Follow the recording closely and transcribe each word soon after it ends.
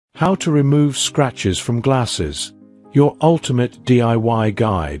How to remove scratches from glasses. Your ultimate DIY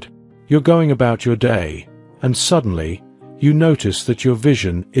guide. You're going about your day, and suddenly, you notice that your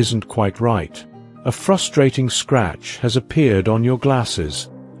vision isn't quite right. A frustrating scratch has appeared on your glasses,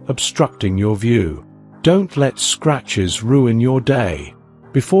 obstructing your view. Don't let scratches ruin your day.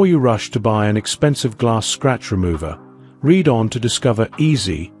 Before you rush to buy an expensive glass scratch remover, read on to discover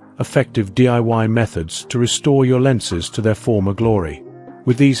easy, effective DIY methods to restore your lenses to their former glory.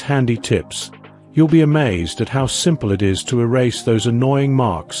 With these handy tips, you'll be amazed at how simple it is to erase those annoying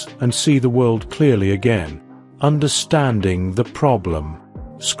marks and see the world clearly again. Understanding the problem.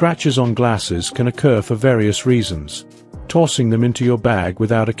 Scratches on glasses can occur for various reasons. Tossing them into your bag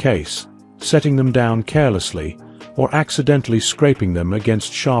without a case, setting them down carelessly, or accidentally scraping them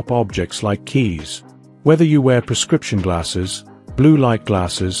against sharp objects like keys. Whether you wear prescription glasses, blue light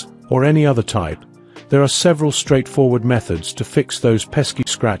glasses, or any other type, there are several straightforward methods to fix those pesky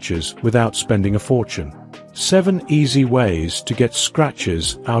scratches without spending a fortune. 7 easy ways to get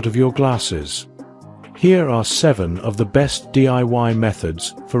scratches out of your glasses. Here are 7 of the best DIY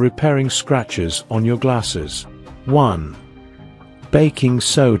methods for repairing scratches on your glasses. 1. Baking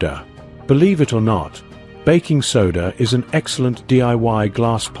soda. Believe it or not, baking soda is an excellent DIY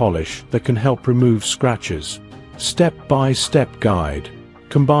glass polish that can help remove scratches. Step-by-step guide.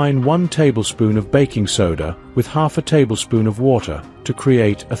 Combine 1 tablespoon of baking soda with half a tablespoon of water to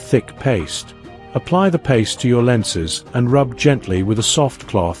create a thick paste. Apply the paste to your lenses and rub gently with a soft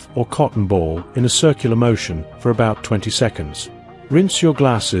cloth or cotton ball in a circular motion for about 20 seconds. Rinse your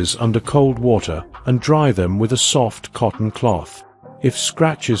glasses under cold water and dry them with a soft cotton cloth. If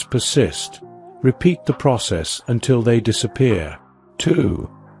scratches persist, repeat the process until they disappear. 2.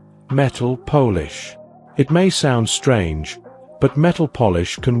 Metal polish. It may sound strange, but metal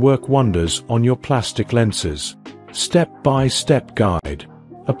polish can work wonders on your plastic lenses. Step-by-step guide.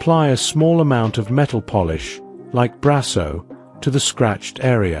 Apply a small amount of metal polish, like Brasso, to the scratched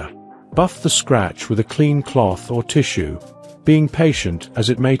area. Buff the scratch with a clean cloth or tissue, being patient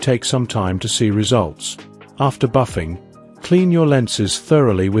as it may take some time to see results. After buffing, clean your lenses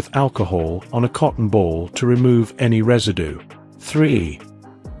thoroughly with alcohol on a cotton ball to remove any residue. 3.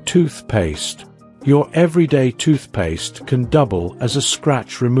 Toothpaste. Your everyday toothpaste can double as a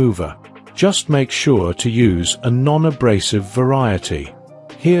scratch remover. Just make sure to use a non-abrasive variety.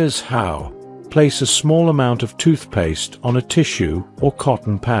 Here's how. Place a small amount of toothpaste on a tissue or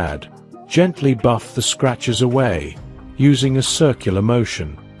cotton pad. Gently buff the scratches away, using a circular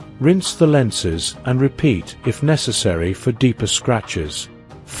motion. Rinse the lenses and repeat if necessary for deeper scratches.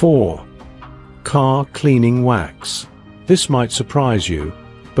 4. Car cleaning wax. This might surprise you,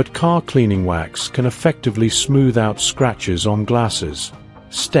 but car cleaning wax can effectively smooth out scratches on glasses.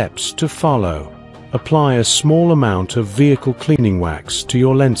 Steps to follow. Apply a small amount of vehicle cleaning wax to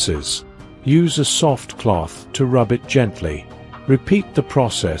your lenses. Use a soft cloth to rub it gently. Repeat the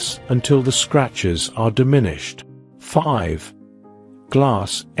process until the scratches are diminished. 5.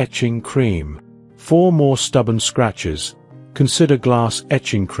 Glass etching cream. For more stubborn scratches, consider glass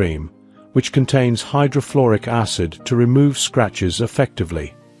etching cream, which contains hydrofluoric acid to remove scratches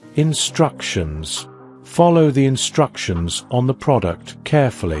effectively. Instructions. Follow the instructions on the product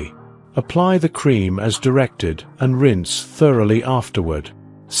carefully. Apply the cream as directed and rinse thoroughly afterward.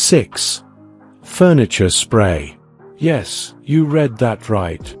 6. Furniture spray. Yes, you read that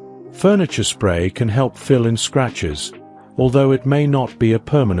right. Furniture spray can help fill in scratches, although it may not be a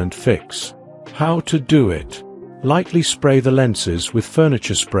permanent fix. How to do it? Lightly spray the lenses with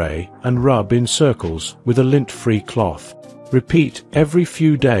furniture spray and rub in circles with a lint-free cloth. Repeat every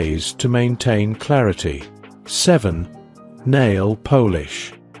few days to maintain clarity. 7. Nail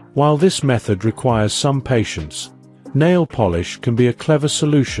polish. While this method requires some patience, nail polish can be a clever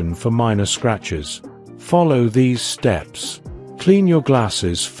solution for minor scratches. Follow these steps. Clean your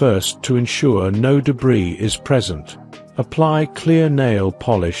glasses first to ensure no debris is present. Apply clear nail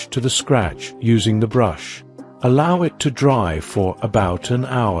polish to the scratch using the brush. Allow it to dry for about an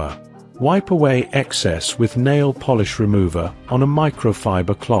hour. Wipe away excess with nail polish remover on a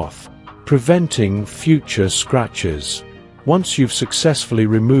microfiber cloth, preventing future scratches. Once you've successfully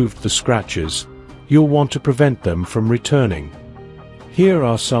removed the scratches, you'll want to prevent them from returning. Here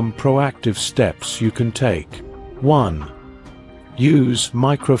are some proactive steps you can take. 1. Use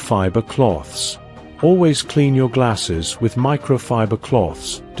microfiber cloths. Always clean your glasses with microfiber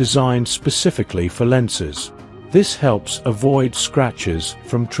cloths designed specifically for lenses. This helps avoid scratches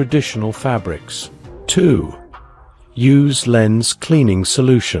from traditional fabrics. 2. Use lens cleaning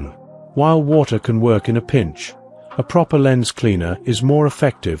solution. While water can work in a pinch, a proper lens cleaner is more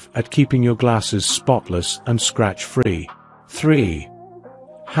effective at keeping your glasses spotless and scratch-free. 3.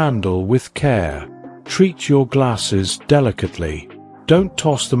 Handle with care. Treat your glasses delicately. Don't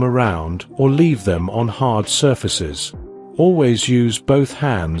toss them around or leave them on hard surfaces. Always use both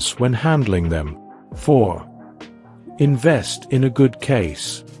hands when handling them. 4. Invest in a good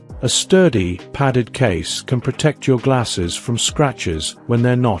case. A sturdy, padded case can protect your glasses from scratches when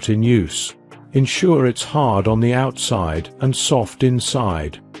they're not in use. Ensure it's hard on the outside and soft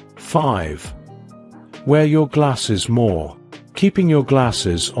inside. 5. Wear your glasses more. Keeping your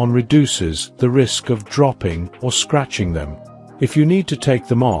glasses on reduces the risk of dropping or scratching them. If you need to take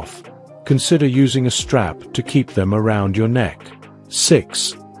them off, consider using a strap to keep them around your neck.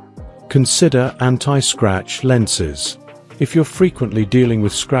 6. Consider anti-scratch lenses. If you're frequently dealing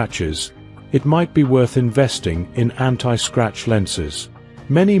with scratches, it might be worth investing in anti-scratch lenses.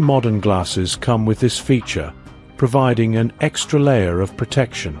 Many modern glasses come with this feature, providing an extra layer of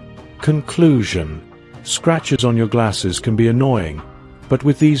protection. Conclusion. Scratches on your glasses can be annoying, but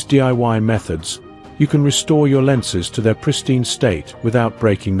with these DIY methods, you can restore your lenses to their pristine state without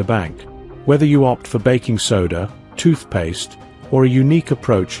breaking the bank. Whether you opt for baking soda, toothpaste, or a unique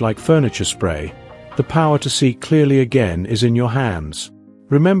approach like furniture spray, the power to see clearly again is in your hands.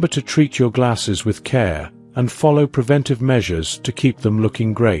 Remember to treat your glasses with care and follow preventive measures to keep them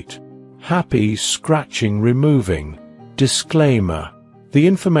looking great. Happy scratching removing. Disclaimer. The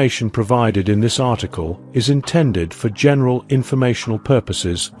information provided in this article is intended for general informational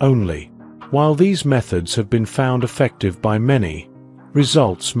purposes only. While these methods have been found effective by many,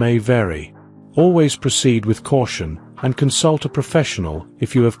 results may vary. Always proceed with caution and consult a professional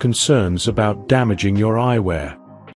if you have concerns about damaging your eyewear.